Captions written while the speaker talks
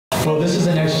Well, this is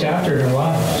the next chapter in her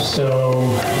life. So,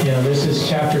 this is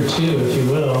chapter 2, if you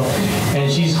will.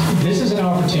 And this is an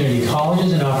opportunity. College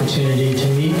is an opportunity to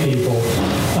meet people.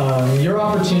 Your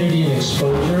opportunity and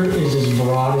exposure is as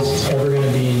broad as it's ever going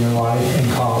to be in your life in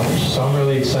college. So I'm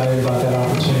really excited about that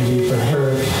opportunity for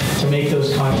her to make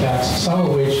those contacts, some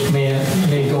of which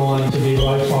may go on to be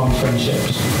lifelong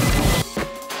friendships.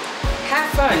 Have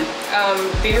fun.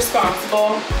 Be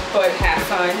responsible, but have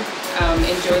fun.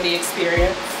 Enjoy the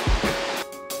experience.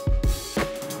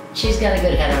 She's got a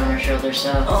good head on her shoulders,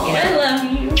 so I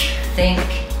love you. Think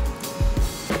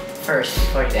first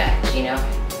before you act,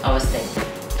 always think.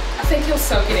 I think he'll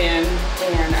soak it in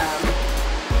and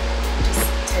just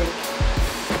take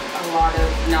a lot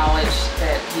of knowledge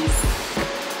that he's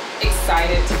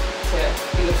excited to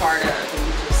be a part of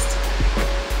and just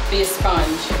be a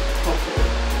sponge, hopefully.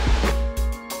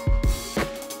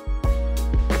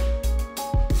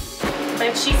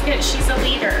 But she's a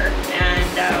leader,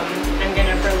 and I'm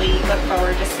gonna really look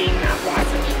forward to seeing that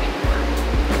blossom even more.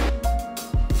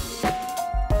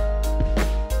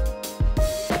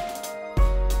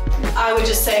 I would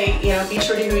just say, be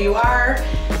true to who you are,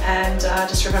 and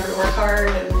just remember to work hard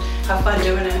and have fun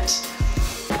doing it.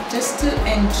 Just to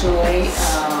enjoy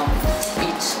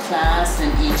each class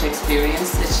and each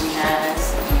experience that she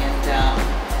has,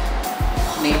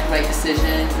 and make right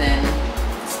decisions and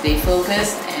stay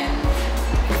focused and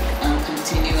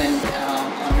continue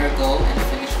on her goal and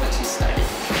finish what she started.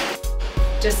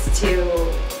 Just to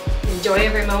enjoy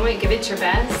every moment, give it your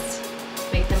best,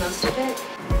 make the most of it.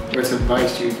 What's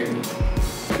advice do you give me?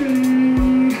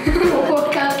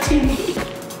 Look up to me.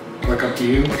 Look up to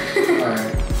you?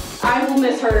 Alright. I will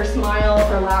miss her smile,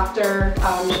 her laughter.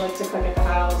 She likes to cook at the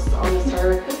house. I'll miss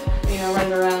her,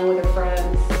 running around with her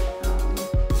friends.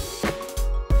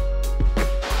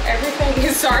 Everything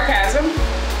is sarcasm,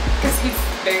 because he's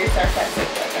very sarcastic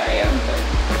like I am, but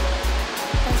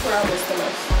that's where I'll miss the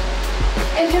most.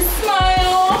 And his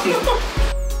smile!